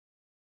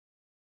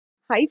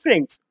Hi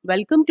friends,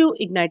 welcome to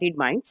Ignited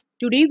Minds.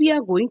 Today we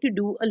are going to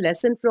do a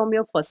lesson from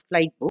your first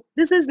flight book.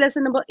 This is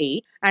lesson number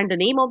 8 and the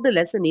name of the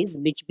lesson is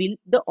MIJBIL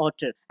the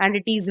Otter and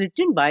it is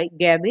written by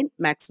Gavin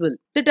Maxwell.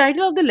 The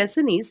title of the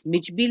lesson is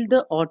MIJBIL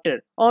the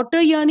Otter.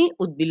 Otter yani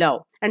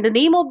udbilao and the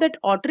name of that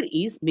otter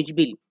is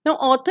MIJBIL. Now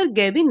author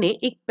Gavin ने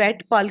एक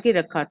पेट पाल के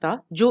रखा था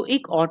जो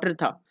एक otter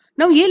था.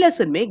 Now ये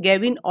lesson में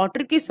गेविन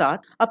ऑटर के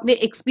साथ अपने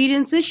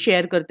एक्सपीरियंसेस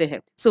शेयर करते हैं.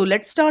 So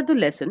let's start the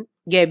lesson.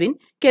 Gavin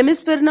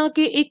केमिसफेरना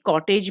के एक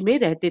कॉटेज में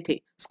रहते थे.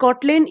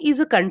 Scotland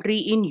is a country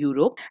in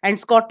Europe and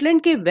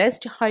Scotland के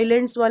वेस्ट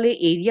हाईलैंड्स वाले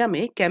एरिया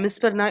में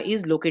केमिसफेरना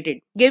इज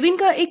लोकेटेड. गेविन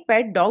का एक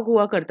पेट डॉग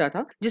हुआ करता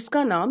था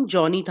जिसका नाम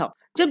जॉनी था.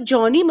 जब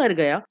जॉनी मर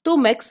गया तो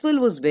Maxwell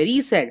was very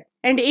sad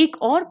and एक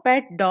और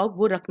पेट डॉग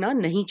वो रखना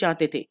नहीं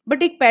चाहते थे.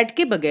 बट एक पेट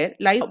के बगैर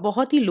लाइफ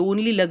बहुत ही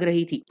लोनली लग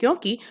रही थी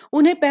क्योंकि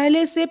उन्हें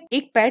पहले से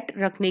एक पेट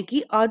रखने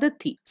की आदत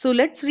थी. So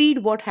let's read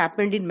what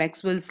happened in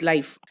Maxwell's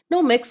life.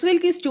 Now Maxwell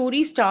की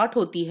स्टोरी स्टार्ट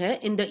होती है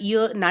इन द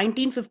ईयर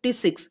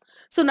 1956.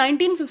 सो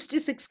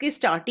 1956 के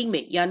स्टार्टिंग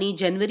में यानी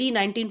जनवरी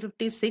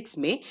 1956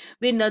 में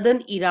वे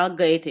नदर्न इराक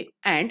गए थे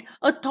and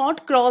a thought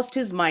crossed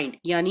his mind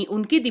यानी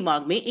उनके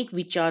दिमाग में एक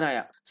विचार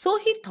आया. सो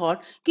ही थॉट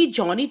कि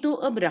जॉनी तो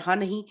अब रहा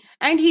नहीं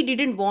and he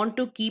didn't want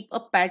to keep a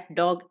pet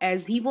dog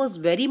as he was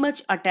very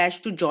much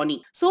attached to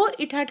Johnny. So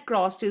it had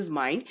crossed his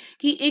mind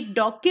कि एक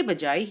डॉग के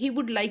बजाय he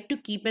would like to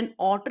keep an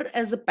otter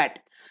as a pet.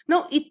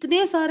 Now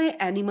इतने सारे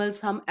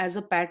animals हम as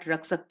a पेट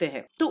रख सकते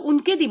हैं तो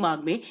उनके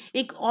दिमाग में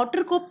एक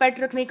ऑटर को पेट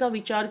रखने का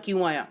विचार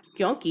क्यों आया?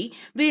 क्योंकि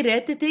वे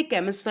रहते थे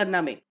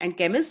केमिसफेरना में and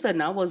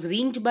केमिसफेरना was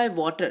ringed by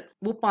water.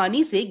 वो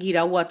पानी से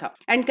घिरा हुआ था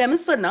एंड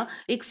केमिसफेरना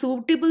एक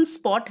सूटेबल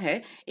स्पॉट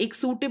है, एक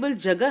सूटेबल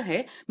जगह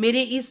है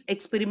मेरे इस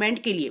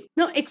एक्सपेरिमेंट के लिए.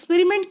 नाउ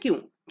एक्सपेरिमेंट क्यों?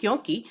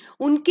 क्योंकि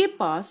उनके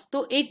पास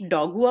तो एक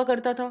डॉग हुआ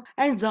करता था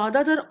एंड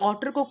ज्यादातर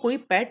ऑटर को कोई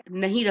पेट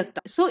नहीं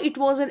रखता. So it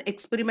was an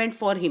experiment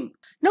for him.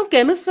 Now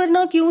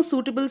केमिसफेरना क्यों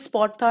सूटेबल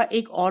स्पॉट था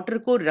एक ऑटर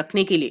को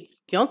रखने के लिए?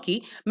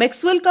 क्योंकि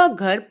मैक्सवेल का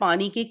घर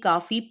पानी के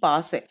काफी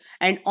पास है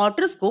एंड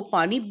ऑटर्स को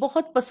पानी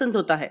बहुत पसंद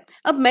होता है.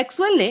 अब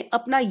मैक्सवेल ने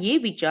अपना ये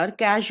विचार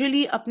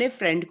कैजुअली अपने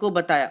फ्रेंड को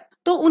बताया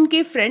तो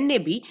उनके फ्रेंड ने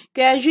भी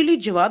कैजुअली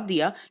जवाब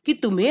दिया कि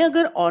तुम्हें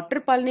अगर ऑटर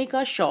पालने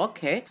का शौक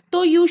है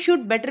तो you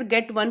should better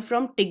get one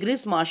from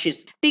tigris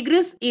marches.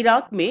 Tigris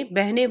Iraq में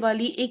बहने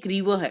वाली एक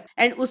रिवर है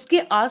एंड उसके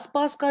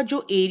आसपास का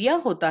जो एरिया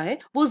होता है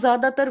वो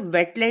ज्यादातर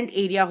वेटलैंड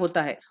एरिया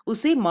होता है,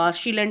 उसे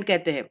मार्शीलैंड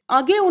कहते हैं.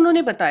 आगे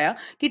उन्होंने बताया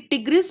कि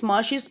टिग्रिस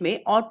मार्शेस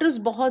में ऑटर्स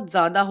बहुत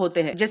ज्यादा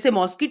होते हैं. जैसे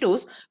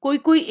मॉस्किटोस कोई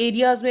कोई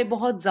एरियाज में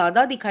बहुत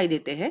ज्यादा दिखाई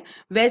देते हैं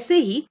वैसे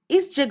ही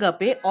इस जगह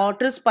पे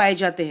ऑटर्स पाए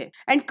जाते हैं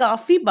एंड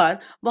काफी बार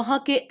वहां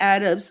के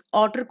अरब्स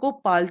ऑटर को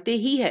पालते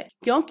ही है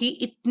क्योंकि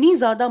इतनी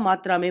ज्यादा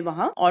मात्रा में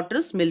वहां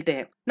ऑटर्स मिलते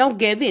हैं. नाउ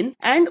गेविन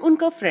एंड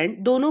उनका फ्रेंड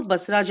दोनों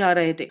बसरा जा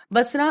रहे थे.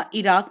 बसरा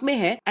इराक में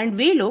है एंड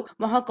वे लोग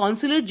वहां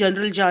कॉन्सुलेट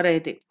जनरल जा रहे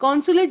थे.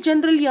 कॉन्सुलेट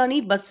जनरल यानी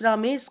बसरा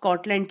में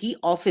स्कॉटलैंड की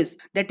office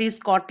that is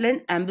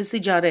Scotland embassy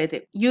जा रहे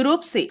थे.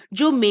 यूरोप से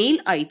जो मेल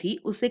आई थी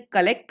उसे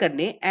कलेक्ट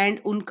करने एंड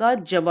उनका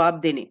जवाब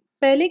देने.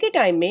 पहले के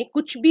टाइम में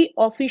कुछ भी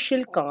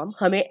ऑफिशियल काम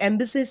हमें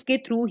एम्बेसीज के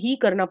थ्रू ही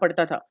करना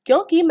पड़ता था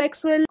क्योंकि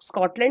मैक्सवेल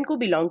स्कॉटलैंड को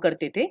बिलोंग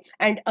करते थे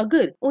एंड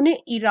अगर उन्हें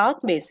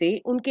इराक में से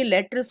उनके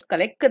लेटर्स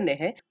कलेक्ट करने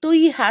हैं तो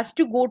he has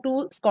to go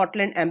to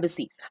Scotland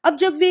embassy. अब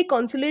जब वे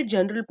कॉन्सुलेट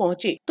जनरल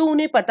पहुंचे तो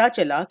उन्हें पता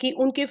चला कि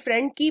उनके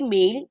फ्रेंड की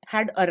mail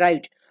had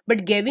arrived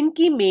but Gavin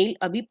की मेल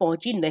अभी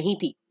पहुंची नहीं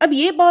थी. अब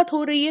ये बात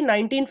हो रही है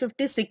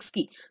 1956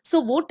 की. सो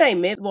वो टाइम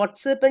में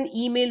व्हाट्सएप एंड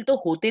ईमेल तो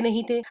होते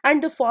नहीं थे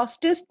and the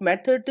fastest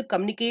method to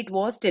communicate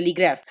was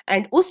telegraph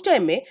and उस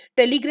टाइम में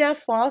टेलीग्राफ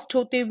फास्ट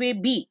होते हुए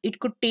भी it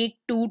could take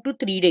 2 to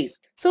 3 days.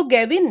 So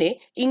Gavin ने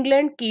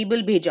इंग्लैंड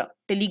केबल भेजा,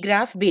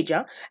 टेलीग्राफ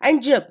भेजा एंड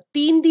जब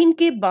 3 दिन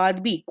के बाद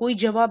भी कोई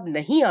जवाब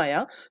नहीं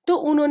आया तो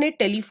उन्होंने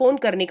टेलीफोन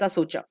करने का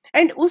सोचा.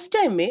 एंड उस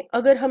टाइम में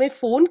अगर हमें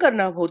फोन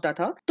करना होता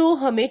था तो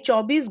हमें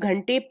 24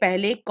 घंटे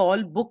पहले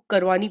कॉल बुक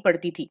करवानी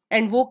पड़ती थी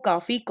एंड वो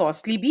काफी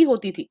कॉस्टली भी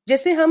होती थी.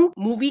 जैसे हम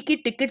मूवी की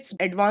टिकट्स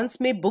एडवांस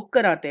में बुक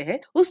कराते हैं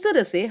उस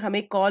तरह से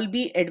हमें कॉल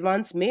भी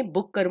एडवांस में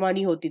बुक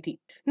करवानी होती थी.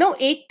 नाउ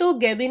एक तो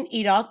गेविन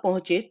इराक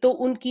पहुंचे तो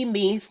उनकी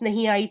मेल्स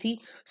नहीं आई थी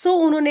सो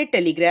उन्होंने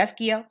टेलीग्राफ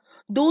किया.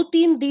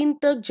 2-3 दिन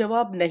तक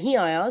जवाब नहीं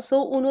आया सो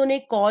उन्होंने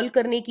कॉल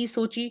करने की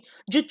सोची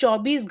जो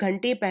 24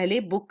 घंटे पहले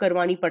बुक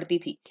करवानी पड़ती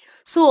थी.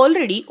 सो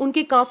ऑलरेडी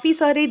उनके काफी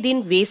सारे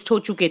दिन वेस्ट हो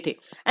चुके थे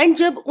एंड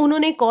जब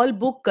उन्होंने कॉल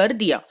बुक कर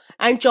दिया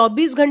एंड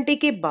 24 घंटे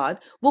के बाद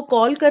वो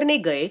कॉल करने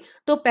गए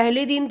तो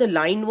पहले दिन the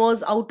line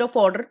was out of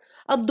order.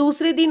 अब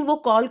दूसरे दिन वो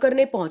कॉल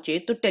करने पहुंचे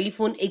तो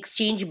टेलीफोन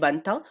एक्सचेंज बंद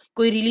था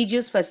कोई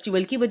रिलीजियस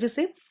फेस्टिवल की वजह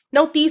से.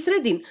 नाउ तीसरे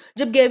दिन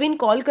जब गेविन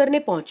कॉल करने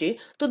पहुंचे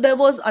तो देयर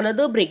वाज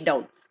अनदर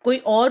ब्रेकडाउन, कोई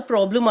और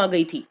प्रॉब्लम आ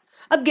गई थी.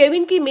 अब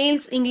गेविन की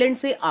मेल्स इंग्लैंड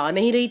से आ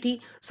नहीं रही थी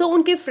सो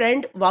उनके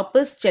फ्रेंड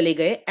वापस चले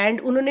गए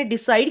एंड उन्होंने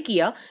डिसाइड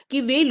किया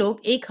कि वे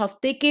लोग एक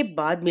हफ्ते के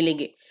बाद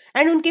मिलेंगे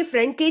एंड उनके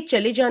फ्रेंड के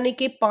चले जाने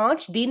के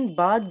 5 दिन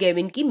बाद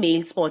गेविन की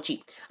मेल्स पहुंची।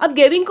 अब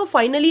गेविन को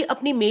फाइनली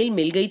अपनी मेल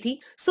मिल गई थी,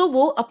 सो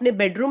वो अपने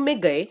बेडरूम में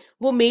गए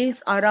वो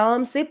मेल्स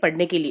आराम से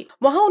पढ़ने के लिए।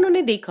 वहां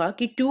उन्होंने देखा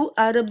कि 2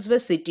 Arabs were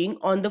sitting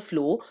on the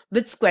floor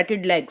with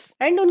स्क्वेटेड legs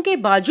and उनके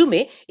बाजू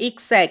में एक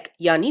सैक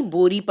यानी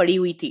बोरी पड़ी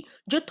हुई थी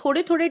जो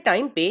थोड़े थोड़े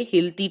टाइम पे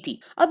हिलती थी।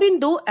 अब इन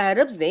 2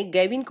 Arabs ने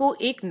गेविन को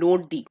एक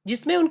नोट दी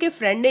जिसमें उनके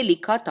फ्रेंड ने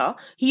लिखा था,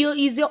 here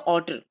is your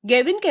otter.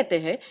 Gavin कहते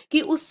हैं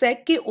कि उस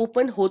सैक के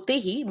ओपन होते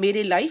ही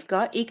मेरे लाइफ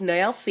का एक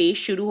नया फेज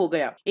शुरू हो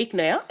गया, एक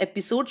नया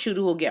एपिसोड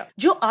शुरू हो गया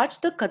जो आज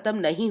तक खत्म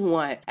नहीं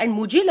हुआ है। एंड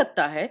मुझे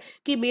लगता है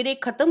कि मेरे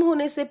खत्म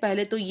होने से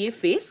पहले तो ये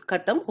फेज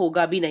खत्म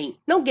होगा भी नहीं।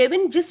 नाउ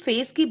गेविन जिस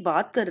फेज की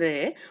बात कर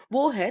रहे हैं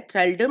वो है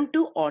थ्रेल्डम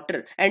to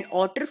otter and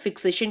otter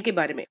fixation के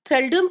बारे में।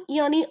 थ्रेल्डम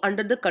यानी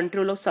under the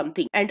control of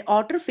something and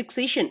otter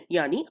fixation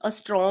यानी अ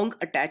स्ट्रॉन्ग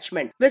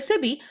अटैचमेंट। वैसे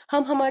भी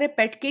हम हमारे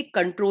पेट के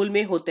कंट्रोल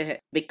में होते हैं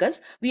because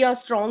we are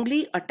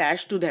strongly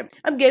attached to them.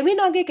 अब गेविन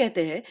आगे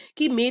कहते हैं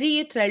कि मेरी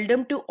ये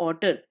थ्रेल्डम to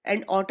otter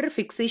and otter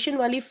fixation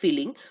वाली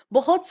फीलिंग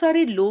बहुत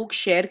सारे लोग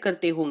शेयर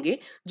करते होंगे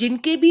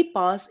जिनके भी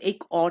पास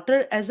एक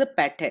ऑटर एज अ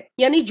पेट है,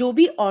 यानी जो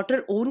भी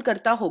ऑटर ओन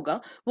करता होगा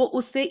वो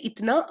उससे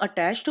इतना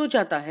अटैच्ड हो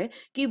जाता है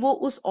कि वो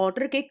उस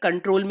ऑटर के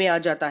कंट्रोल में आ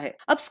जाता है।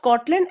 अब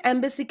स्कॉटलैंड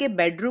एम्बेसी के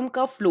बेडरूम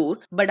का फ्लोर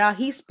बड़ा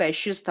ही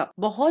स्पेशियस था,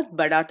 बहुत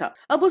बड़ा था।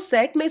 अब उस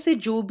सैक में से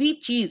जो भी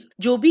चीज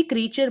जो भी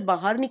क्रीचर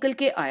बाहर निकल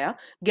के आया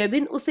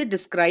गेविन उसे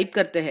डिस्क्राइब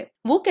करते हैं।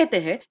 वो कहते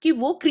हैं कि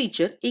वो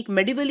क्रीचर एक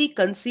मेडिवली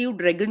कंसीव्ड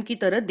ड्रैगन की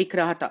तरह दिख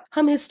रहा था।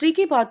 हम हिस्ट्री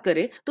की बात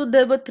करें तो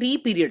there were 3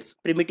 periods,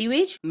 primitive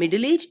as,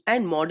 middle age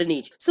and modern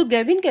age. So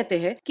Gavin कहते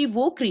हैं कि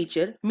वो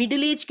क्रीचर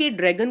मिडिल एज के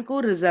ड्रैगन को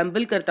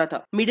रिजेंबल करता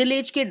था, मिडिल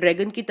एज के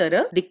ड्रैगन की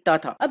तरह दिखता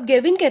था। अब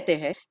गेविन कहते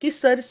हैं कि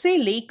सर से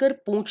लेकर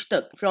पूंछ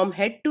तक, from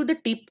head to the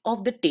tip of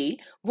the tell,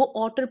 वो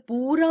ऑटर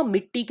पूरा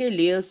मिट्टी के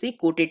लेयर से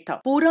कोटेड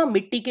था, पूरा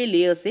मिट्टी के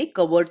लेयर से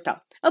कवर्ड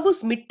था। अब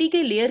उस मिट्टी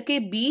के लेयर के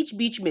बीच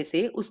बीच में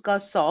से उसका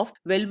सॉफ्ट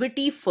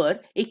वेलवेटी फर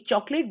एक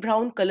चॉकलेट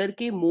ब्राउन कलर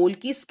के मोल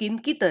की स्किन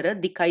की तरह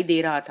दिखाई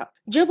दे रहा था।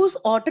 जब उस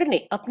ऑटर ने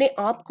अपने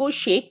आप को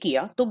शेक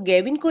किया तो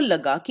गेविन को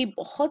लगा कि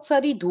बहुत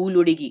सारी धूल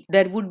उड़ेगी,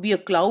 there would be a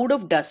cloud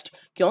of dust,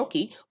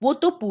 क्योंकि वो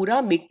तो पूरा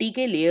मिट्टी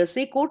के लेयर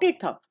से कोटेड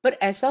था। पर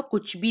ऐसा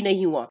कुछ भी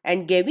नहीं हुआ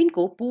एंड गेविन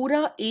को पूरा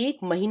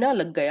 1 महीना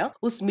लग गया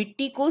उस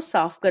मिट्टी को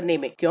साफ करने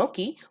में,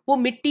 क्योंकि वो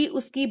मिट्टी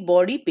उसकी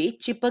बॉडी पे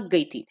चिपक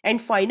गई थी। And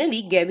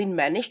finally Gavin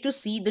manage to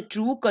see the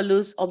true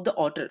colours of the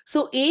otter.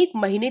 सो 1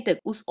 महीने तक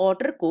उस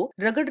ऑटर को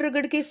रगड़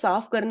रगड़ के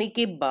साफ करने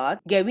के बाद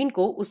गेविन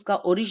को उसका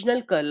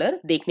ओरिजिनल कलर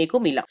देखने को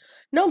मिला।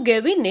 नाउ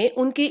गेविन ने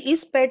उनके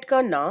इस पेट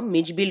का नाम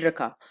मिजबिल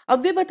रखा।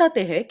 अब वे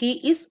बताते हैं कि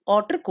इस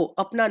ऑटर को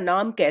अपना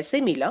नाम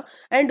कैसे मिला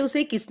एंड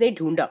उसे किसने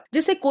ढूंढा।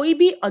 जैसे कोई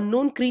भी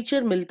अननोन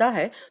क्रीचर मिलता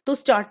है तो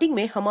स्टार्टिंग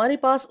में हमारे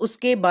पास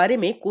उसके बारे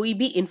में कोई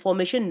भी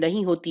इंफॉर्मेशन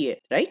नहीं होती है,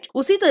 राइट?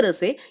 उसी तरह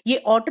से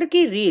ये ऑटर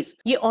की रेस,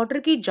 ये ऑटर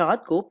की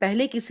जात को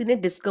पहले किसी ने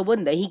डिस्कवर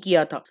नहीं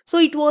किया था, so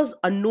it was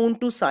unknown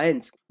to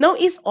science. Now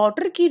इस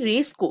ऑटर की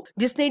रेस को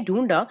जिसने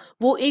ढूंढा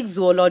वो एक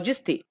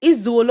जूलॉजिस्ट थे।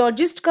 इस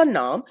जूलॉजिस्ट का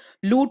नाम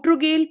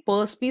लूट्रोगेल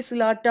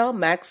पर्स्पिसिलाटा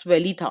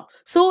मैक्सवेली था।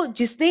 सो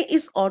जिसने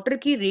इस ऑटर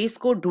की रेस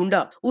को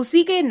ढूंढा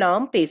उसी के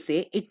नाम पे से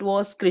it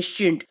was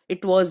क्रिश्चियनड,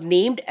 it was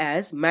named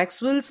as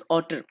Maxwell's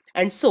otter.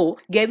 And so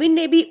Gavin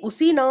ने भी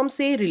उसी नाम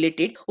से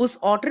रिलेटेड उस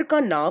ऑटर का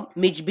नाम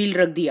मिजबिल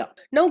रख दिया।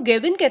 नाउ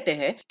गेविन कहते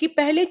हैं कि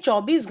पहले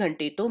 24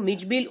 घंटे तो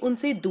मिजबिल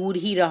उनसे दूर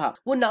ही रहा।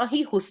 वो ना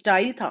ही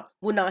होस्टाइल था,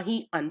 वो ना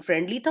ही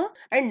अनफ्रेंडली था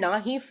एंड ना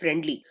ही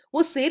फ्रेंडली।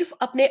 वो सिर्फ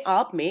अपने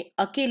आप में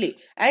अकेले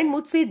एंड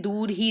मुझसे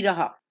दूर ही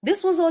रहा।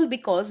 This was all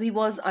because he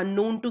was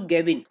unknown to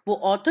Gavin. वो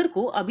ऑथर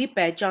को अभी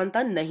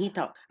पहचानता नहीं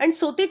था एंड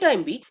सोते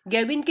टाइम भी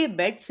गेविन के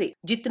बेड से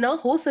जितना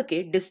हो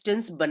सके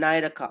डिस्टेंस बनाए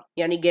रखा,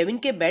 यानी गेविन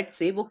के बेड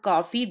से वो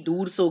काफी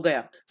दूर सो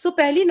गया। सो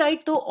पहली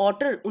नाइट तो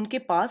ऑटर उनके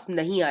पास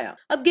नहीं आया।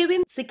 अब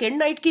गेविन सेकेंड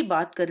नाइट की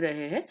बात कर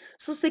रहे हैं।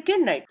 So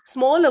second night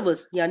small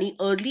hours यानी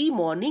अर्ली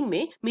मॉर्निंग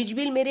में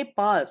मिजबिल मेरे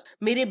पास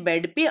मेरे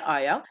बेड पे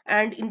आया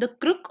and in the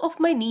crook of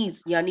my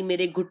नीज यानी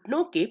मेरे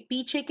घुटनों के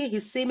पीछे के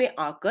हिस्से में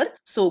आकर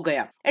सो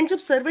गया। एंड जब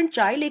सर्वेंट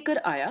चाय लेकर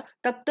आया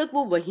तब तक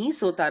वो वहीं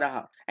सोता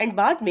रहा। एंड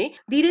बाद में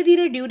धीरे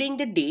धीरे during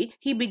the day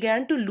he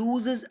began to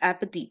lose his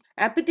apathy.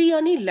 Apathy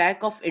यानी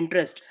lack of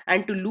interest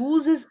and to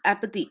lose his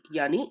apathy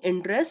यानी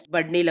इंटरेस्ट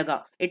बढ़ने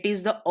लगा। It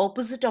is the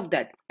opposite of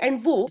that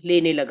and वो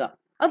लेने लगा।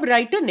 अब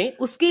राइटर ने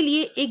उसके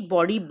लिए एक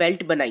बॉडी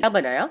बेल्ट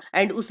बनाया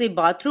एंड उसे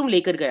बाथरूम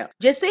लेकर गया।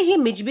 जैसे ही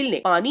मिजबिल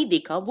ने पानी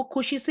देखा वो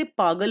खुशी से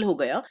पागल हो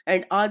गया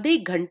एंड आधे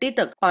घंटे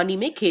तक पानी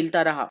में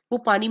खेलता रहा। वो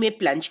पानी में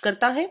प्लंज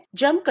करता है,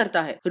 जंप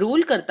करता है,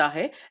 रोल करता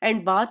है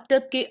एंड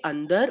बाथटब के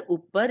अंदर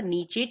ऊपर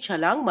नीचे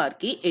छलांग मार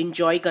के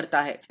एंजॉय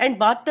करता है। एंड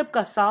बाथटब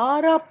का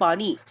सारा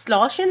पानी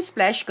स्लॉश एंड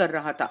स्प्लैश कर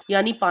रहा था,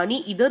 यानी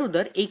पानी इधर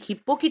उधर एक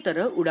हिप्पो की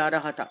तरह उड़ा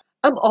रहा था।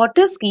 अब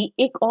ऑटर्स की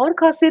एक और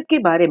खासियत के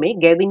बारे में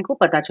गेविन को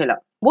पता चला,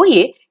 वो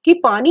ये कि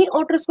पानी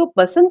ऑटर्स को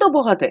पसंद तो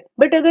बहुत है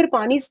बट अगर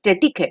पानी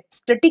स्टैटिक है,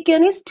 स्टैटिक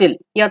यानी स्टिल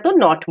या तो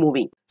नॉट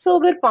मूविंग, सो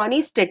अगर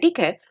पानी स्टैटिक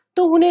है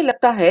तो उन्हें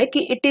लगता है कि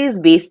इट इज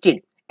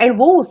वेस्टेड एंड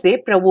वो उसे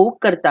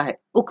प्रवोक करता है,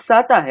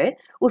 उकसाता है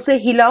उसे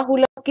हिला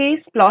हुला के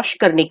स्प्लॉश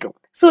करने को।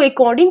 So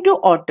according to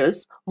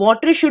otters,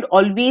 water should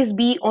always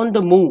be on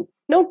the move.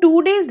 Now 2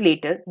 days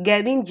later,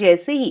 Gavin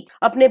जैसे ही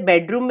अपने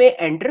बेडरूम में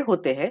एंटर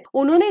होते हैं,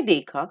 उन्होंने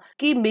देखा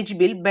कि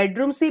मिचबिल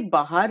बेडरूम से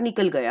बाहर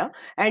निकल गया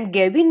एंड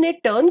गैविन ने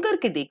टर्न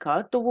करके देखा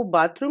तो वो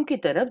बाथरूम की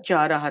तरफ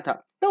जा रहा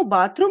था। नाउ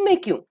बाथरूम में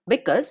क्यों?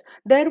 Because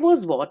there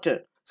was water.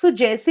 सो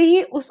जैसे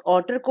ही उस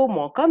ऑटर को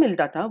मौका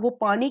मिलता था, वो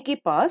पानी के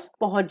पास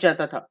पहुंच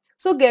जाता था।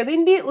 सो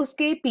गेविन भी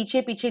उसके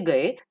पीछे पीछे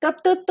गए। तब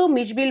तक तो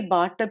मिचबिल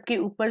बाथटब के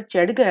ऊपर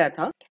चढ़ गया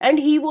था and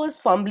he was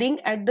fumbling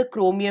at the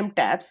chromium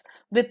taps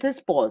with his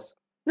pause.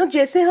 ना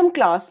जैसे हम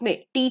क्लास में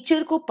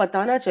टीचर को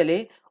पता ना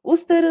चले,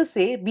 उस तरह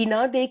से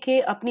बिना देखे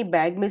अपनी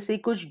बैग में से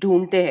कुछ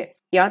ढूंढते हैं,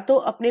 या तो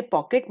अपने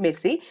पॉकेट में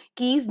से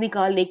कीज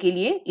निकालने के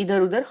लिए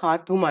इधर उधर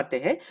हाथ घुमाते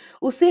हैं।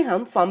 उसे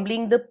हम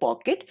फम्बलिंग द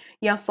पॉकेट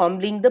या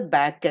फम्बलिंग द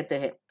बैग कहते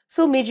हैं।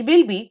 सो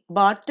मिचबिल भी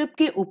बाथटब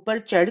के ऊपर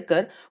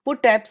चढ़कर वो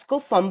टैप्स को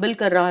फंबल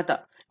कर रहा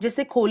था,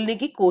 जैसे खोलने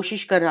की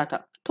कोशिश कर रहा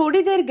था।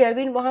 थोड़ी देर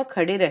गेविन वहां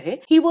खड़े रहे।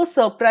 ही वॉज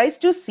सरप्राइज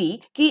टू सी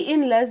कि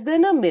in less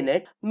than a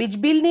minute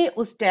Mijbil ने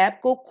उस टैप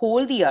को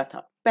खोल दिया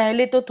था।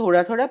 पहले तो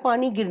थोड़ा थोड़ा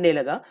पानी गिरने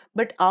लगा,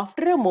 बट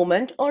आफ्टर अ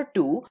मोमेंट और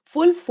टू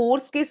फुल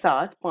फोर्स के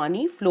साथ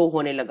पानी फ्लो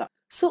होने लगा।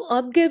 सो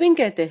अब गेविन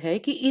कहते हैं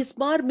कि इस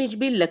बार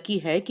मिचबिल लकी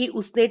है कि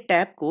उसने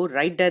टैप को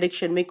राइट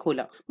डायरेक्शन में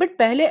खोला, बट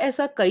पहले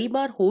ऐसा कई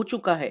बार हो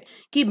चुका है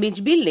कि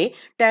मिचबिल ने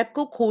टैप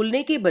को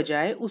खोलने के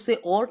बजाय उसे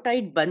और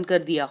टाइट बंद कर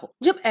दिया हो।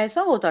 जब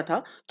ऐसा होता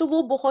था तो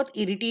वो बहुत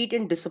इरिटेट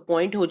एंड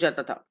डिसअपॉइंट हो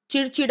जाता था,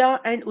 चिड़चिड़ा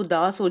एंड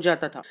उदास हो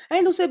जाता था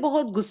एंड उसे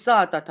बहुत गुस्सा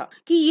आता था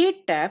कि ये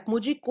टैप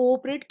मुझे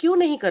कोऑपरेट क्यों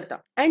नहीं करता।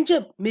 एंड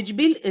जब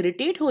मिचबिल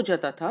इरिटेट हो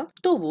जाता था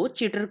तो वो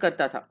चिटर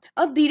करता था।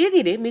 अब धीरे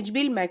धीरे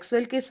मिचबिल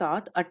मैक्सवेल के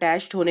साथ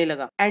अटैच्ड होने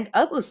लगा एंड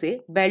अब उसे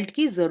बेल्ट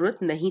की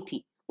जरूरत नहीं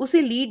थी,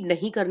 उसे लीड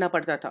नहीं करना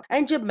पड़ता था।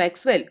 एंड जब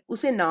मैक्सवेल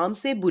उसे नाम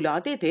से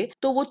बुलाते थे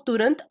तो वो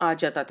तुरंत आ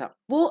जाता था।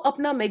 वो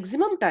अपना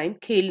मैक्सिमम टाइम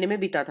खेलने में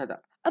बिताता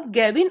था। अब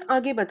गेविन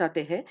आगे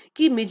बताते हैं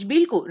कि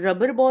मिचबिल को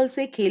रबर बॉल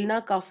से खेलना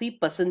काफी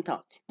पसंद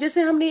था।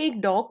 जैसे हमने एक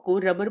डॉग को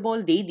रबर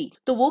बॉल दे दी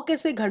तो वो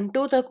कैसे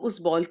घंटों तक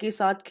उस बॉल के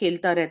साथ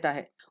खेलता रहता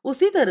है,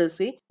 उसी तरह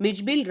से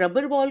मिचबिल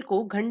रबर बॉल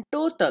को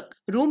घंटों तक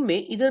रूम में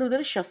इधर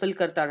उधर शफल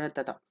करता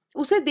रहता था।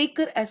 उसे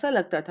देखकर ऐसा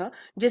लगता था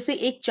जैसे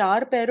एक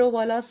 4 पैरों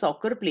वाला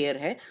सॉकर प्लेयर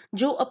है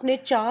जो अपने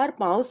 4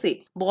 पांव से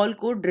बॉल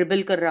को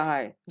ड्रिबल कर रहा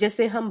है,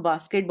 जैसे हम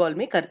बास्केटबॉल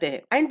में करते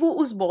हैं। एंड वो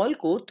उस बॉल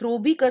को थ्रो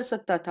भी कर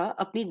सकता था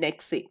अपनी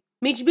नेक से।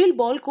 मिचबिल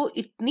बॉल को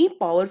इतनी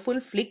पावरफुल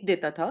फ्लिक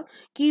देता था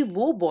कि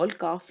वो बॉल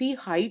काफी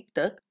हाइट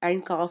तक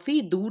एंड काफी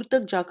दूर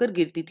तक जाकर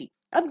गिरती थी।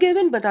 अब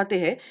गेविन बताते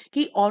हैं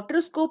कि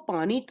ऑटर्स को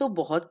पानी तो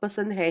बहुत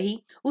पसंद है ही,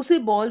 उसे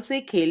बॉल से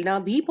खेलना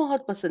भी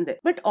बहुत पसंद है,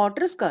 बट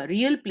ऑटर्स का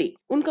रियल प्ले,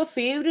 उनका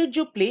फेवरेट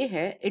जो प्ले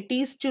है, it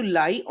is to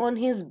lie on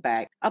his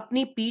back,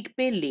 अपनी पीठ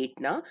पे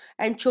लेटना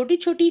एंड छोटी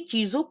छोटी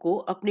चीजों को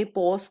अपने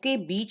पॉस के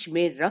बीच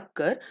में रख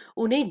कर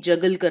उन्हें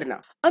जगल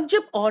करना। अब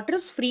जब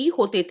ऑटर्स फ्री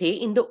होते थे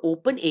इन द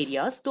ओपन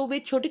एरियाज तो वे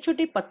छोटे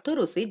छोटे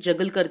पत्थरों से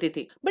जगल करते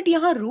थे, बट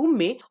यहाँ रूम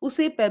में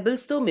उसे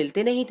पेबल्स तो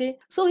मिलते नहीं थे।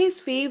 So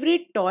his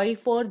favourite toy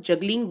for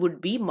juggling would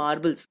be marbles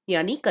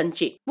यानी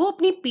कंचे। वो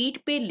अपनी पीठ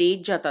पे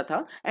लेट जाता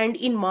था एंड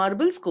इन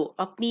मार्बल्स को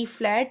अपनी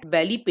फ्लैट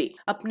बेली पे,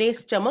 अपने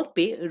स्टमक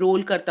पे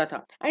रोल करता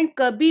था एंड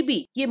कभी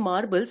भी ये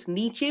मार्बल्स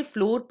नीचे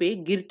फ्लोर पे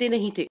गिरते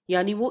नहीं थे,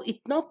 यानी वो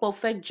इतना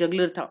परफेक्ट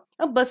जगलर था।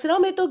 अब बसरा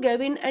में तो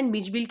गेविन एंड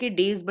मिचबिल के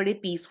डेज बड़े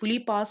पीसफुली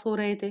पास हो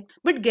रहे थे,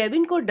 बट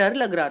गेविन को डर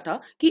लग रहा था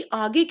कि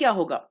आगे क्या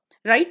होगा।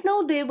 Right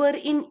now they were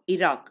in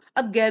Iraq.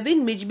 अब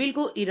गेविन मिचबिल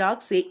को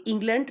इराक से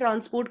इंग्लैंड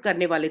ट्रांसपोर्ट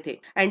करने वाले थे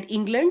एंड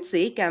इंग्लैंड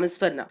से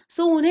कैमिसफरना।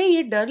 सो उन्हें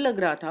ये डर लग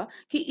रहा था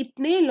कि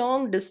इतने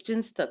लॉन्ग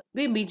डिस्टेंस तक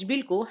वे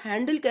मिचबिल को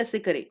हैंडल कैसे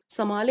करे,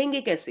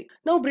 संभालेंगे कैसे।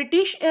 नाउ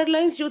ब्रिटिश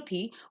एयरलाइंस जो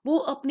थी वो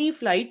अपनी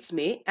फ्लाइट्स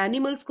में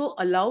एनिमल्स को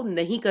अलाउ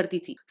नहीं करती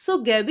थी। सो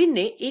गेविन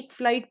ने एक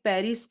फ्लाइट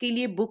पेरिस के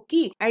लिए बुक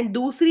की एंड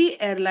दूसरी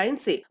एयरलाइन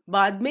से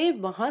बाद में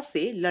वहां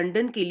से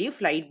लंदन के लिए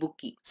फ्लाइट बुक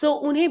की। सो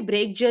उन्हें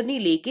ब्रेक जर्नी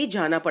लेके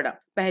जाना पड़ा,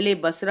 पहले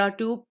Basra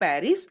to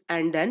Paris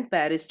and then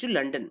Paris to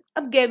London.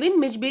 अब गेविन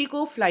मिचबिल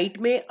को फ्लाइट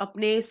में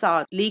अपने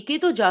साथ लेके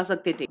तो जा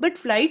सकते थे, बट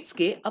फ्लाइट्स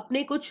के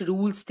अपने कुछ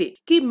रूल्स थे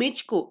कि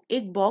मिच को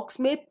एक बॉक्स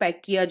में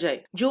पैक किया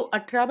जाए जो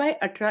 18 बाय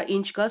 18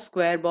 इंच का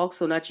स्क्वायर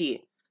बॉक्स होना चाहिए,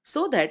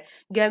 सो दैट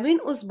गेविन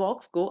उस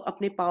बॉक्स को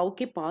अपने पाँव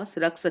के पास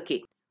रख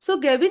सके। सो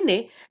गेविन ने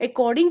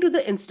अकॉर्डिंग टू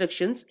द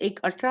इंस्ट्रक्शंस एक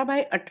 18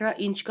 बाय 18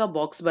 इंच का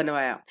बॉक्स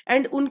बनवाया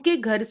एंड उनके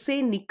घर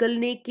से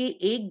निकलने के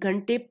 1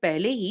 घंटे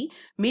पहले ही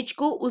मिच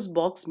को उस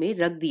बॉक्स में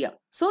रख दिया,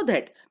 सो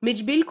दैट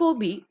मिचबिल को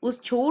भी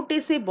उस छोटे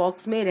से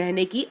बॉक्स में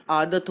रहने की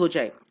आदत हो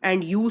जाए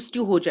एंड यूज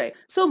टू हो जाए।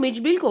 सो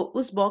मिचबिल को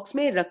उस बॉक्स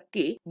में रख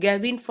के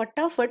गेविन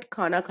फटाफट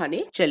खाना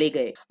खाने चले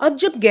गए। अब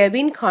जब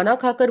गेविन खाना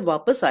खाकर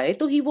वापस आए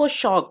तो he was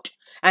shocked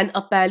N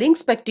अपैलिंग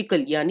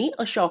spectacled यानी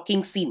अ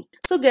शॉकिंग सीन।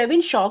 सो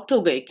गेविन शॉक्ड हो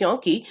गए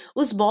क्योंकि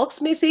उस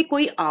बॉक्स में से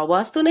कोई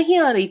आवाज तो नहीं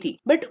आ रही थी,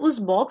 बट उस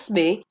बॉक्स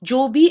में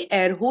जो भी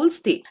एयर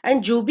होल्स थे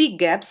एंड जो भी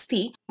गैप्स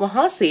थी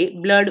वहां से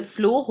ब्लड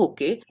फ्लो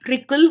होके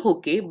ट्रिकल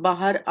होके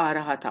बाहर आ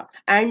रहा था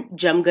एंड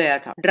जम गया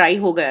था, ड्राई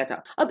हो गया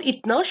था। अब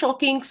इतना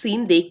शॉकिंग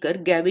सीन देखकर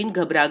गेविन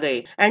घबरा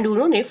गए एंड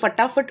उन्होंने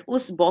फटाफट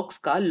उस बॉक्स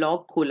का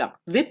लॉक खोला,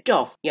 विप्ड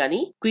ऑफ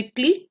यानी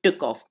क्विकली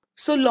टुक ऑफ।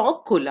 सो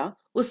लॉक खोला,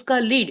 उसका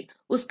लिड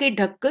उसके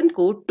ढक्कन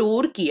को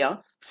टोर किया,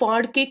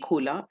 फाड़ के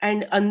खोला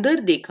एंड अंदर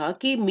देखा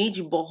कि मिज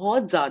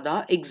बहुत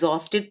ज्यादा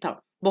एग्जॉस्टेड था,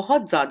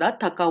 बहुत ज्यादा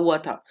थका हुआ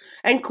था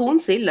एंड खून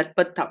से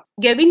लथपथ था।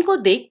 गेविन को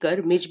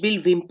देखकर मिजबिल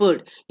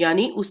विम्पर्ड,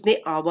 यानी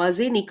उसने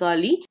आवाजें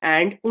निकाली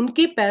एंड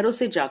उनके पैरों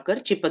से जाकर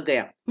चिपक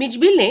गया।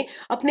 मिजबिल ने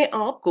अपने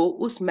आप को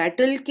उस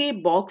मेटल के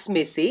बॉक्स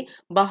में से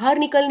बाहर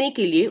निकलने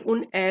के लिए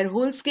उन एयर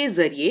होल्स के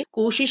जरिए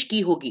कोशिश की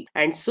होगी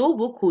एंड सो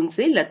वो खून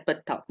से लथपथ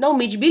था। नाउ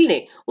मिजबिल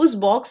ने उस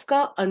बॉक्स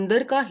का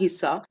अंदर का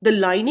हिस्सा, the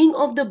lining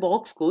of the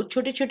box को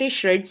छोटे छोटे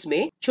श्रेड्स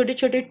में, छोटे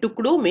छोटे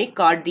टुकड़ों में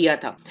काट दिया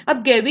था।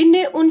 अब गेविन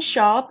ने उन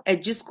शार्प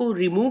एजेस को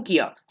रिमूव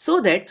किया सो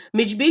दैट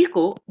मिजबिल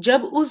को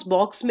जब उस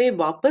बॉक्स में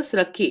वापस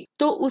रखे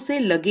तो उसे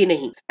लगे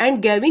नहीं एंड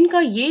गेविन का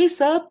ये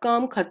सब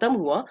काम खत्म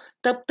हुआ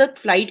तब तक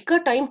फ्लाइट का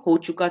टाइम हो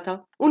चुका था।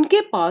 उनके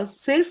पास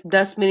सिर्फ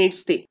 10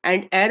 मिनट्स थे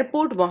एंड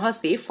एयरपोर्ट वहां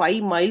से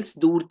 5 माइल्स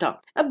दूर था।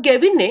 अब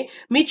गेविन ने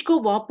मिच को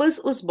वापस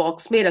उस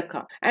बॉक्स में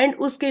रखा एंड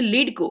उसके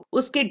लिड को,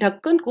 उसके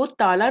ढक्कन को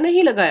ताला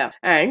नहीं लगाया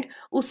एंड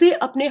उसे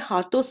अपने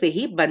हाथों से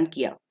ही बंद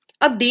किया।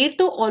 अब देर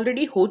तो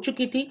ऑलरेडी हो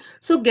चुकी थी,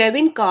 सो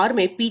गेविन कार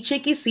में पीछे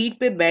की सीट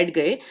पे बैठ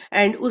गए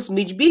एंड उस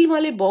मिजबिल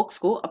वाले बॉक्स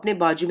को अपने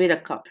बाजू में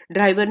रखा।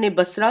 ड्राइवर ने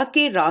बसरा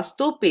के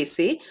रास्तों पे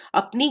से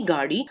अपनी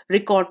गाड़ी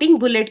रिकॉर्डिंग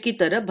बुलेट की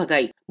तरफ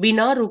भगाई,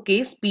 बिना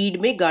रुके स्पीड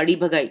में गाड़ी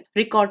भगाई।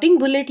 रिकॉर्डिंग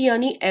बुलेट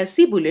यानी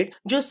ऐसी बुलेट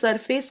जो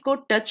सरफेस को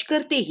टच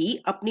करते ही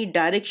अपनी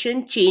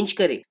डायरेक्शन चेंज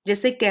करे,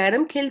 जैसे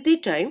कैरम खेलते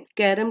टाइम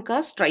कैरम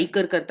का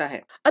स्ट्राइकर करता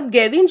है। अब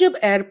गेविन जब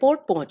एयरपोर्ट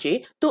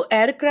पहुंचे तो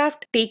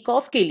एयरक्राफ्ट टेक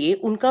ऑफ के लिए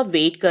उनका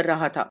वेट कर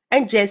रहा था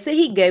एंड जैसे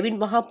ही गेविन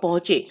वहां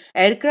पहुंचे,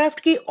 एयरक्राफ्ट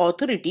की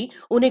अथॉरिटी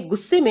उन्हें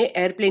गुस्से में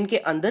एयरप्लेन के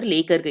अंदर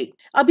लेकर गई।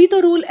 अभी तो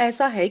रूल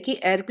ऐसा है कि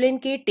एयरप्लेन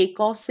के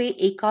टेक ऑफ से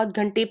एक आध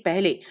घंटे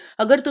पहले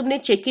अगर तुमने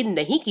चेक इन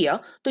नहीं किया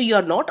तो you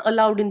are not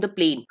allowed in the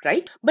plane,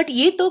 right? But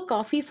ये तो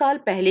काफी साल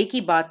पहले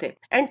की बात है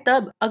एंड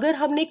तब अगर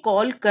हमने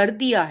कॉल कर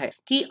दिया है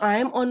कि आई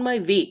एम ऑन माई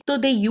वे तो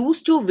they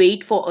used to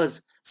wait for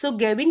us. So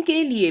Gavin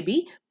के लिए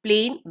भी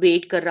प्लेन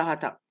वेट कर रहा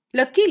था।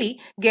 लकीली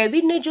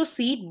गेविन ने जो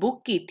सीट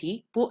बुक की थी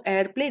वो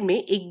एयरप्लेन में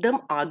एकदम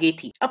आगे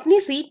थी। अपनी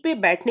सीट पे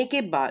बैठने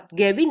के बाद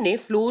गेविन ने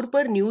फ्लोर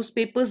पर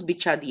न्यूज़पेपर्स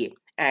बिछा दिए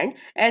एंड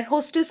एयर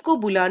होस्टेस को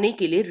बुलाने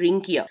के लिए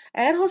रिंग किया।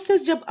 एयर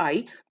होस्टेस जब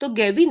आई तो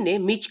गेविन ने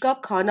मिच का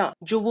खाना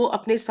जो वो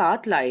अपने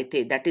साथ लाए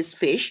थे, दैट इज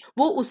फिश,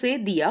 वो उसे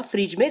दिया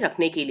फ्रिज में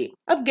रखने के लिए।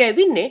 अब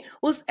गेविन ने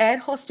उस एयर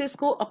होस्टेस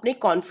को अपने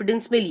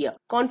कॉन्फिडेंस में लिया।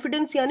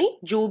 कॉन्फिडेंस यानी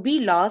जो भी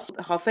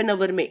लास्ट हाफ एन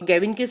आवर में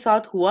गेविन के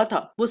साथ हुआ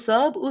था वो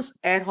सब उस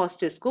एयर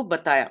होस्टेस को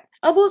बताया।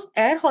 अब उस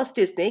एयर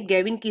होस्टेस ने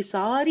गेविन की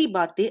सारी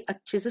बातें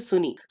अच्छे से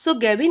सुनी। सो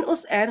गेविन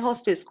उस एयर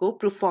होस्टेस को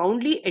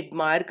प्रोफाउंडली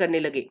एडमायर करने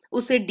लगे,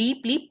 उसे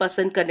डीपली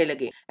पसंद करने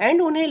लगे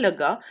एंड उन्हें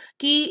लगा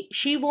कि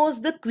she was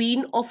the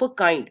queen of a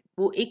kind,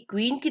 वो एक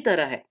क्वीन की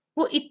तरह है।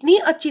 वो इतनी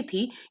अच्छी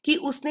थी कि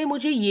उसने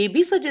मुझे ये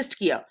भी सजेस्ट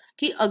किया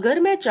कि अगर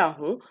मैं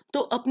चाहूं तो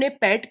अपने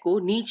पेट को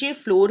नीचे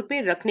फ्लोर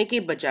पे रखने के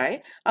बजाय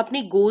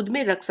अपनी गोद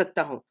में रख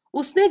सकता हूँ।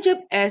 उसने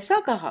जब ऐसा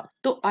कहा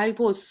तो I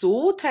was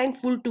so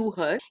thankful to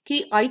her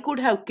कि I could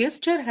have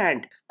kissed her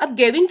hand. अब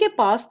गेविन के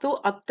पास तो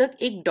अब तक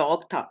एक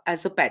डॉग था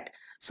as a pet,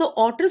 so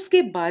otters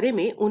के बारे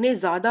में उन्हें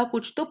ज्यादा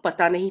कुछ तो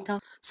पता नहीं था।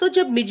 सो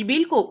जब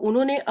मिजबिल को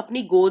उन्होंने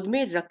अपनी गोद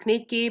में रखने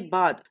के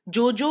बाद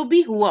जो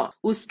भी हुआ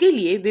उसके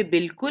लिए वे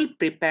बिल्कुल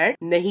प्रिपेयर्ड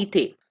नहीं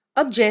थे।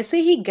 अब जैसे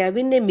ही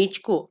गेविन ने मिच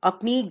को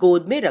अपनी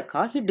गोद में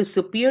रखा, ही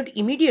disappeared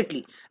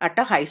immediately at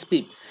a high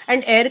speed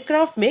and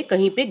aircraft में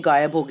कहीं पे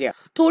गायब हो गया।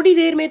 थोड़ी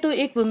देर में तो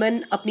एक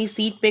वुमेन अपनी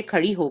सीट पे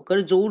खड़ी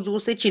होकर जोर जोर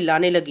से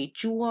चिल्लाने लगी,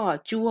 चूहा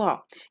चूहा।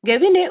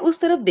 गेविन ने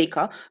उस तरफ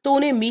देखा तो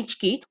उन्हें मिच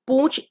की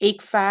पूंछ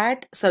एक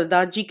फैट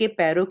सरदार जी के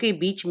पैरों के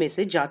बीच में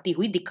से जाती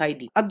हुई दिखाई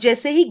दी। अब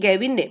जैसे ही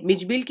गेविन ने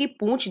मिजबिल की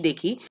पूंछ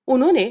देखी,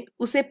 उन्होंने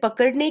उसे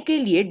पकड़ने के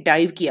लिए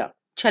डाइव किया,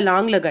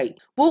 छलांग लगाई।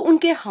 वो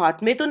उनके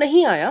हाथ में तो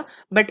नहीं आया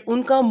बट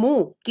उनका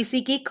मुंह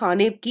किसी की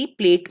खाने की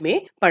प्लेट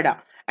में पड़ा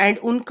एंड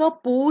उनका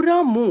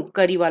पूरा मुंह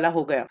करी वाला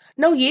हो गया।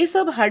 नाउ ये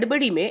सब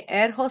हड़बड़ी में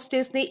एयर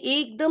होस्टेस ने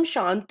एकदम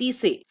शांति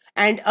से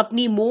एंड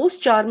अपनी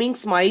मोस्ट चार्मिंग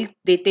स्माइल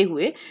देते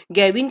हुए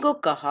गेविन को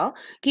कहा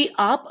कि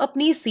आप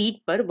अपनी सीट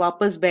पर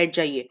वापस बैठ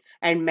जाइए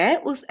एंड मैं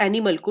उस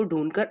एनिमल को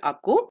ढूंढकर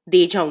आपको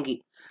दे जाऊंगी।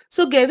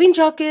 सो गेविन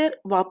जाकर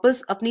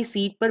वापस अपनी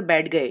सीट पर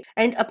बैठ गए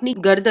एंड अपनी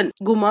गर्दन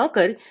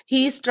घुमाकर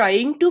he is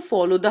trying to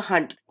follow the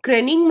Hunt,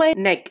 क्रेनिंग माई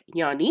नेक,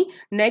 यानी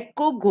नेक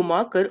को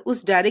घुमाकर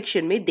उस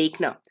डायरेक्शन में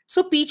देखना।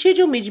 सो पीछे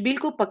जो मिजबिल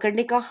को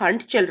पकड़ने का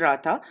हंट चल रहा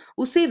था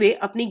उसे वे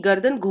अपनी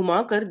गर्दन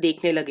घुमाकर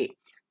देखने लगे।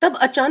 तब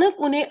अचानक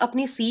उन्हें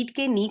अपनी सीट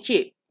के नीचे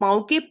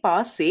पांव के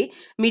पास से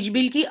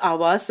मिजबिल की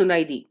आवाज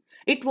सुनाई दी।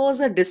 It was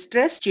a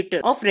distressed chitter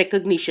of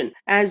recognition,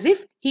 as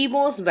if he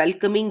was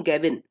welcoming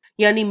Gavin.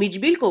 यानी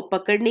मिचबिल को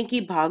पकड़ने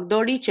की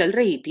भागदौड़ी चल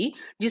रही थी,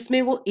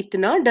 जिसमें वो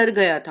इतना डर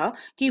गया था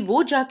कि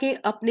वो जाके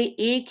अपने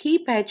एक ही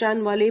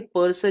पहचान वाले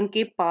पर्सन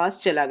के पास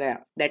चला गया,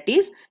 दैट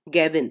इज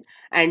गेविन,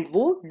 एंड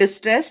वो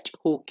डिस्ट्रेस्ड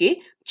होके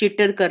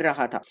चिटर कर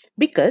रहा था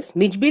because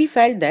Mijbil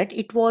felt that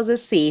it was a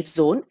safe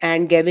zone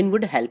and Gavin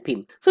would help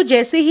him. सो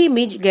जैसे ही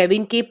मिच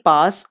गेविन के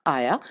पास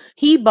आया,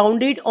 ही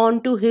बाउंडेड ऑन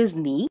टू हिज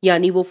नी,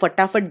 यानी वो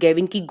फटाफट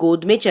गेविन की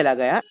गोद में चला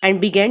गया and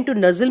began to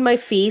nasal my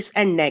face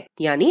and neck,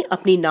 यानी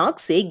अपनी नाक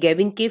से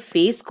गेविन के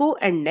फेस को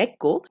एंड नेक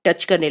को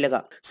टच करने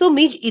लगा। सो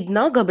मिच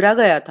इतना घबरा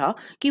गया था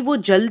कि वो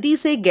जल्दी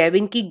से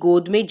गेविन की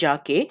गोद में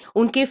जाके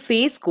उनके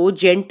फेस को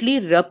जेंटली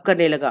रब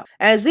करने लगा,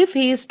 as if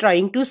he is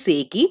trying to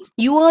से कि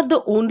you are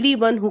the only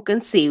one who can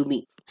save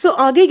me. सो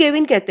आगे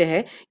गेविन कहते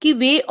हैं कि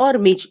वे और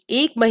मिच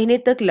 1 महीने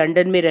तक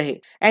लंदन में रहे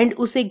एंड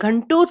उसे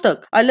घंटों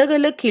तक अलग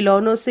अलग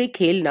खिलौनों से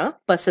खेलना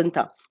पसंद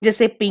था,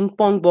 जैसे ping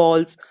pong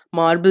balls,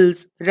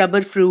 marbles,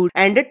 rubber fruit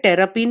and a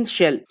terrapin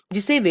shell,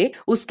 जिसे वे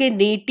उसके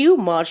नेटिव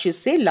मार्शेस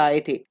से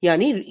लाए थे,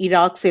 यानी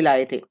इराक से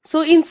लाए थे।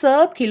 सो इन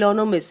सब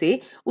खिलौनों में से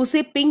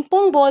उसे पिंग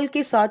पोंग बॉल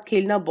के साथ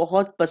खेलना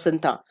बहुत पसंद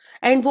था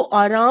एंड वो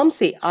आराम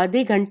से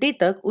आधे घंटे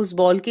तक उस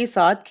बॉल के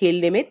साथ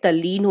खेलने में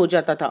तल्लीन हो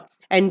जाता था,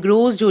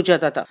 एनग्रोस्ड हो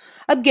जाता था।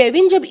 अब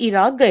गेविन जब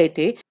इराक गए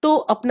थे तो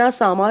अपना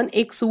सामान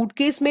एक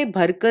सूटकेस में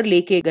भरकर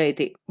लेके गए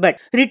थे, बट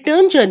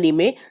रिटर्न जर्नी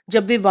में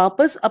जब वे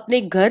वापस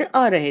अपने घर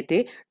आ रहे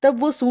थे तब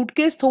वो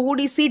सूटकेस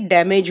थोड़ी सी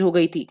डैमेज हो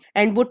गई थी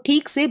एंड वो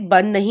ठीक से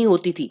बंद नहीं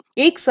होती थी,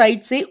 एक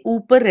साइड से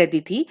ऊपर रहती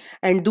थी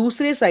एंड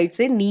दूसरे साइड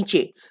से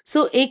नीचे,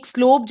 सो एक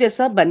स्लोप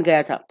जैसा बन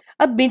गया था।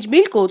 अब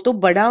मिचबिल को तो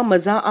बड़ा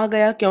मजा आ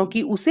गया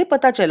क्योंकि उसे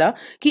पता चला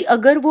कि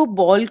अगर वो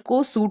बॉल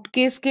को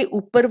सूटकेस के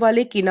ऊपर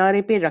वाले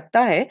किनारे पे रखता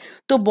है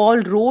तो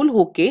बॉल रोल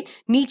होके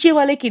नीचे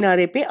वाले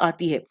किनारे पे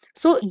आती है।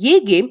 सो ये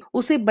गेम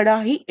उसे बड़ा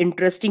ही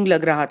इंटरेस्टिंग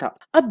लग रहा था।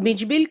 अब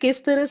मिचबिल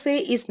किस तरह से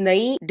इस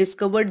नई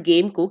डिस्कवर्ड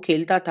गेम को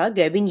खेलता था,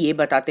 गेविन ये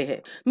बताते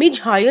हैं।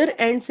 मिच हायर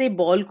एंड से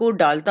बॉल को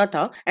डालता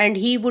था and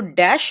he would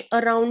dash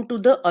around two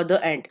the other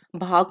and,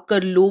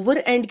 भागकर लोअर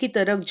एंड की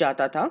तरफ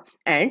जाता था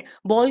एंड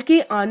बॉल के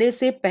आने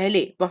से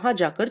पहले वहां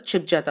जाकर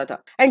छिप जाता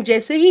था एंड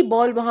जैसे ही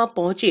बॉल वहां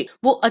पहुंचे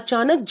वो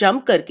अचानक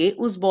जंप करके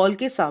उस बॉल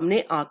के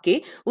सामने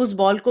आके उस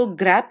बॉल को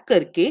ग्रैब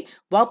करके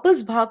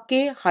वापस भाग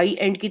के हाई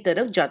एंड की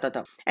तरफ जाता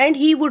था and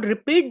he would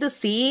repeat the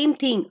same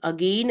thing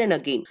again and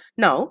again.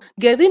 Now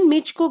Gavin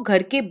Mitch को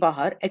घर के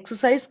बाहर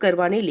एक्सरसाइज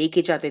करवाने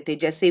लेके जाते थे,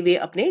 जैसे वे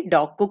अपने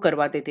डॉग को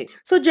करवाते थे।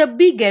 सो जब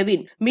भी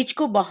गेविन मिच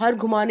को बाहर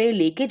घुमाने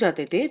लेके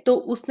जाते थे तो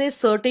उसने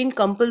सर्टेन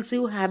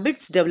कंपल्सिव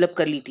हैबिट्स डेवलप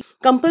कर ली थी।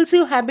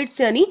 कंपल्सिव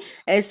हैबिट्स यानी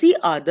ऐसी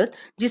आदत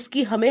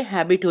जिसकी हमें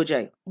हैबिट हो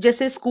जाए,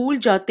 जैसे स्कूल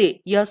जाते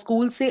या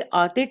स्कूल से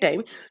आते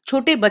टाइम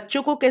छोटे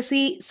बच्चों को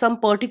कैसी सम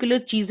पर्टिकुलर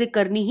चीजें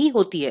करनी ही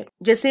होती है,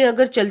 जैसे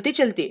अगर चलते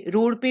चलते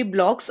रोड पे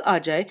ब्लॉक्स आ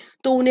जाए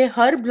तो उन्हें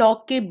हर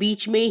ब्लॉक के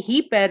बीच में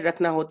ही पैर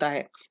रखना होता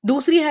है।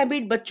 दूसरी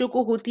हैबिट बच्चों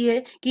को होती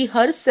है कि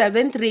हर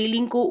 7th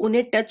रेलिंग को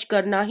उन्हें टच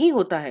करना ही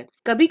होता है।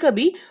 कभी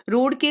कभी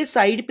रोड के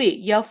साइड पे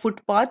या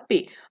फुटपाथ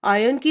पे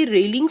आयरन की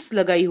रेलिंग्स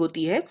लगाई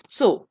होती है,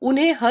 सो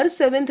उन्हें हर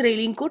 7th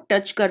रेलिंग को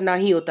टच करना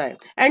ही होता है।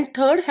 एंड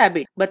थर्ड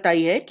हैबिट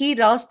बताई है कि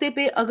रास्ते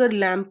पे अगर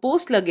लैंप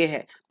पोस्ट लगे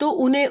हैं तो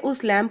उन्हें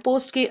उस लैंप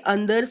पोस्ट के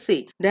अंदर से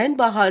देन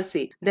बाहर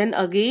से देन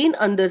अगेन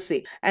अंदर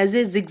से एज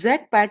ए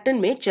जिगजैग पैटर्न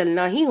में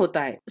चलना ही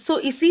होता है। सो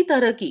इसी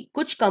तरह की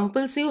कुछ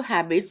कंपल्सिव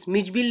हैबिट्स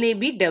मिचबिल ने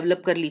भी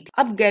डेवलप कर ली थी।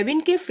 अब गेविन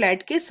के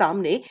फ्लैट के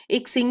सामने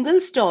एक सिंगल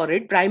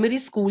स्टोरेड प्राइमरी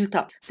स्कूल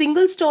था।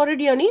 सिंगल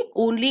स्टोरेड यानी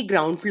only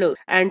ground floor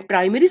and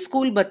primary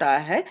school बताया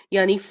है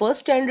यानी 1st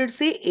स्टैंडर्ड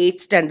से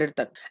 8th स्टैंडर्ड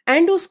तक।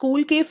 एंड उस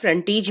स्कूल के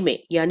फ्रंटेज में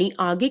यानी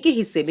आगे के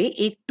हिस्से में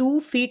एक 2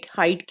 फीट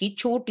हाइट की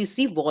छोटी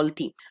सी वॉल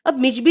थी। अब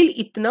मिचबिल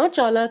इतना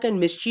चालाक एंड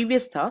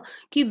मिस्चीवियस था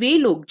कि वे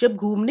लोग जब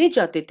घूमने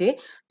जाते थे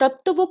तब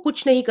तो वो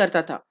कुछ नहीं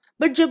करता था,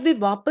 बट जब वे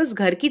वापस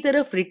घर की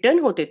तरफ रिटर्न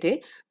होते थे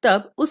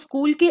तब उस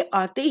स्कूल के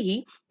आते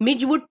ही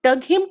Mitch would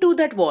tug him to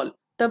that wall.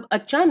 तब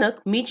अचानक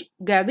मिच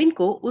गेविन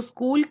को उस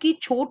स्कूल की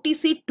छोटी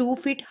सी 2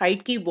 फीट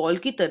हाइट की वॉल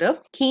की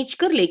तरफ खींच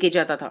कर लेके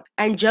जाता था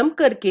एंड जंप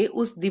करके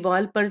उस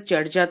दीवार पर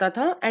चढ़ जाता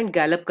था एंड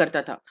गैलप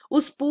करता था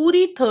उस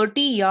पूरी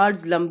 30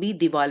 यार्ड्स लंबी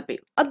दीवार पे।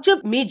 अब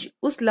जब मिच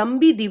उस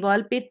लंबी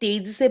दीवार पे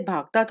तेजी से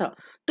भागता था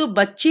तो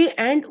बच्चे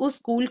एंड उस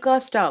स्कूल का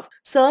स्टाफ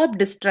सब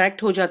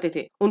डिस्ट्रैक्ट हो जाते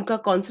थे, उनका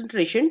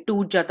कंसंट्रेशन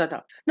टूट जाता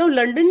था। नाउ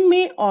लंदन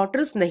में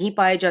ऑटर्स नहीं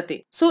पाए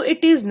जाते, सो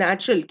इट इज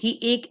नेचुरल कि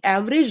एक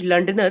average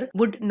लंडनर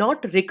would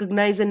not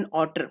recognise N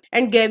otter.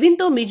 And Gavin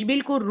तो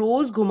मिचबिल को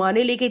रोज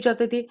घुमाने लेके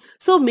जाते थे,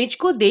 सो मिच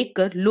को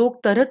देखकर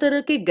लोग तरह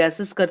तरह के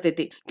गैसेस करते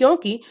थे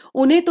क्योंकि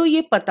उन्हें तो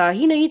ये पता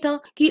ही नहीं था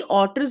कि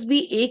ऑटर्स भी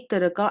एक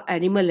तरह का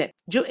एनिमल है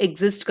जो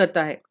एग्जिस्ट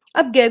करता है।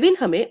 अब गेविन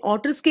हमें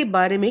ऑटर्स के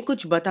बारे में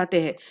कुछ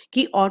बताते हैं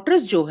कि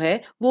ऑटर्स जो है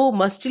वो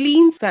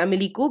मस्टलीन्स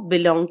फैमिली को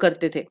बिलोंग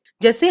करते थे।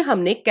 जैसे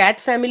हमने कैट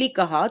फैमिली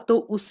कहा तो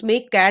उसमें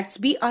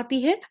कैट्स भी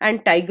आती है एंड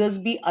टाइगर्स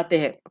भी आते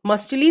हैं।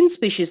 मस्टलीन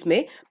स्पीशीज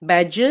में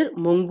बैजर,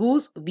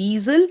 मुंगूस,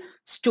 वीजल,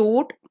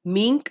 स्टोट,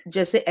 मिंक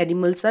जैसे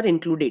एनिमल्स आर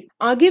इंक्लूडेड।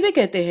 आगे वे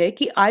कहते हैं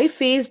कि I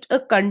faced a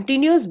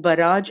continuous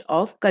barrage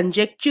of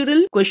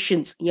कंजेक्चुरल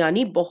questions,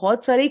 यानी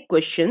बहुत सारे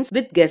क्वेश्चंस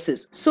विद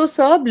गेसेस। सो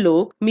सब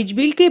लोग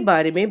मिजबिल के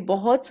बारे में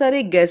बहुत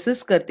सारे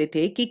गेसेस करते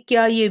थे कि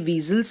क्या ये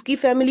वीजल्स की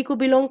फैमिली को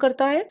बिलोंग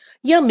करता है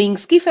या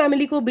मिंक्स की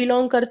फैमिली को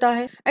बिलोंग करता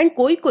है। एंड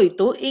कोई कोई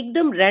तो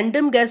एकदम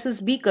रैंडम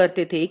गेसेस भी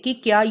करते थे कि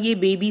क्या ये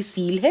बेबी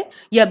सील है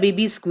या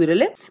बेबी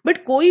स्क्विरल है,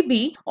 बट कोई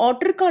भी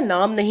ऑटर का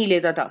नाम नहीं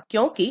लेता था,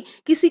 क्योंकि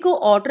किसी को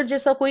ऑटर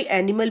जैसा कोई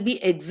एनिमल भी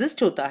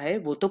एग्जिस्ट होता है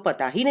वो तो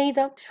पता ही नहीं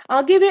था।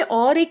 आगे वे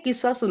और एक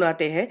किस्सा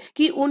सुनाते हैं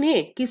कि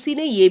उन्हें किसी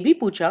ने ये भी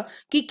पूछा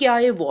कि क्या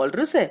ये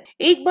वॉलरस है।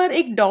 एक बार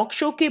एक डॉग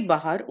शो के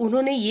बाहर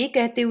उन्होंने ये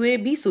कहते हुए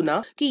भी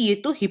सुना कि ये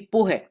तो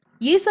हिप्पो है।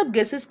 ये सब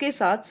गेसेस के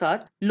साथ साथ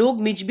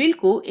लोग मिजबिल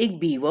को एक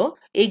बीवर,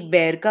 एक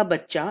बेर का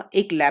बच्चा,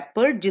 एक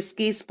लेपर्ड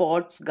जिसके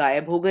स्पॉट्स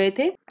गायब हो गए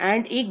थे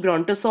एंड एक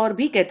ब्रोंटोसॉर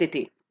भी कहते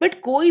थे, बट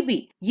कोई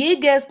भी ये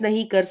गैस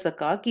नहीं कर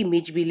सका कि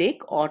मिजबिल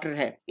एक ऑटर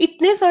है।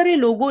 इतने सारे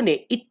लोगों ने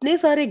इतने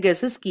सारे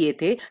गेसेस किए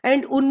थे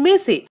एंड उनमें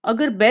से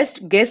अगर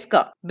बेस्ट गेस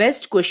का,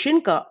 बेस्ट क्वेश्चन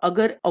का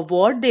अगर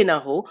अवार्ड देना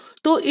हो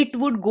तो it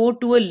would go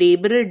to a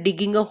labourer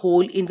digging a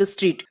whole in the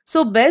street.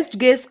 So best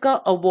guess का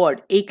अवार्ड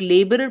एक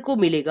लेबरर को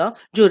मिलेगा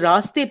जो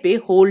रास्ते पे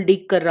होल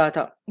डिग कर रहा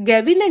था।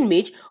 गेविन एंड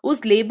मिच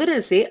उस लेबरर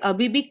से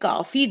अभी भी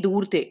काफी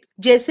दूर थे।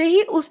 जैसे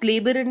ही उस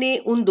लेबरर ने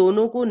उन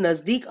दोनों को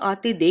नजदीक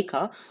आते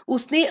देखा,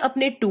 उसने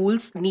अपने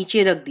टूल्स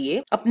नीचे रख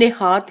दिए, अपने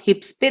हाथ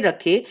हिप्स पे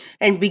रखे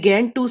एंड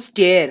बिगैन टू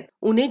स्टेयर,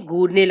 उन्हें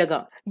घूरने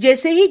लगा।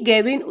 जैसे ही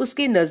गेविन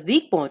उसके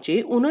नजदीक पहुंचे,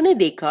 उन्होंने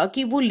देखा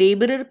कि वो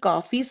लेबरर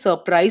काफी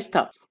सरप्राइज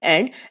था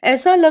एंड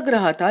ऐसा लग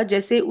रहा था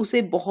जैसे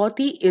उसे बहुत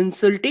ही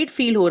इंसल्टेड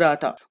फील हो रहा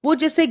था। वो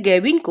जैसे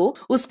गेविन को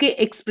उसके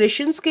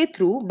एक्सप्रेशंस के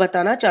थ्रू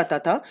बताना चाहता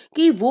था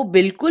कि वो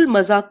बिल्कुल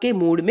मजाक के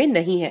मूड में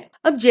नहीं है।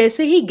 अब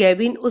जैसे ही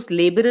गेविन उस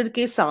लेबरर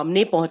के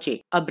सामने पहुंचे,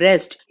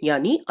 अब्रेस्ट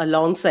यानी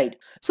अलोंग साइड,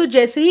 सो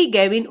जैसे ही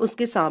गेविन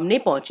उसके सामने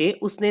पहुंचे,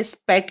 उसने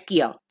स्पेट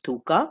किया,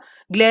 थूका,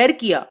 ग्लेयर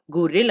किया,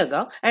 घूरने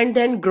लगा एंड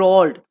देन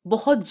ग्रॉल्ड,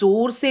 बहुत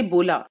जोर से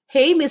बोला,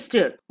 हे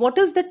mister, what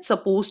is that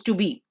suppose to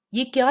be,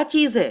 ये क्या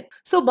चीज है।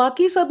 सो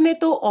बाकी सब ने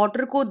तो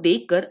ऑटर को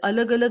देखकर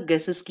अलग अलग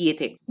गेसेस किए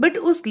थे, बट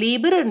उस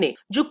लेबरर ने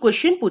जो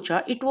क्वेश्चन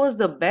पूछा, it was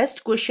the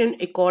best question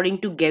according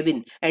to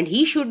Gavin and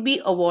he should be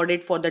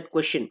awarded for that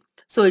question.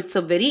 So it's a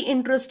very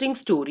interesting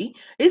story.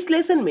 इस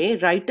लेसन में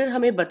राइटर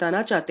हमें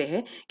बताना चाहते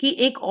हैं कि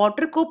एक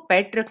ऑटर को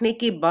पेट रखने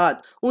के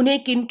बाद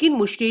उन्हें किन किन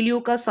मुश्किलों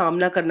का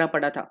सामना करना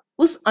पड़ा था,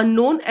 उस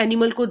अननोन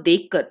एनिमल को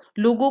देखकर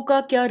लोगों का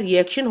क्या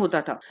रिएक्शन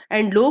होता था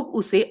एंड लोग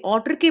उसे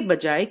ऑटर के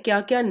बजाय क्या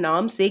क्या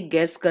नाम से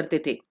गेस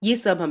करते थे, ये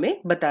सब हमें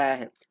बताया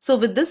है। So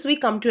with this we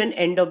come to N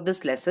end of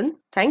this lesson.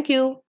 Thank you.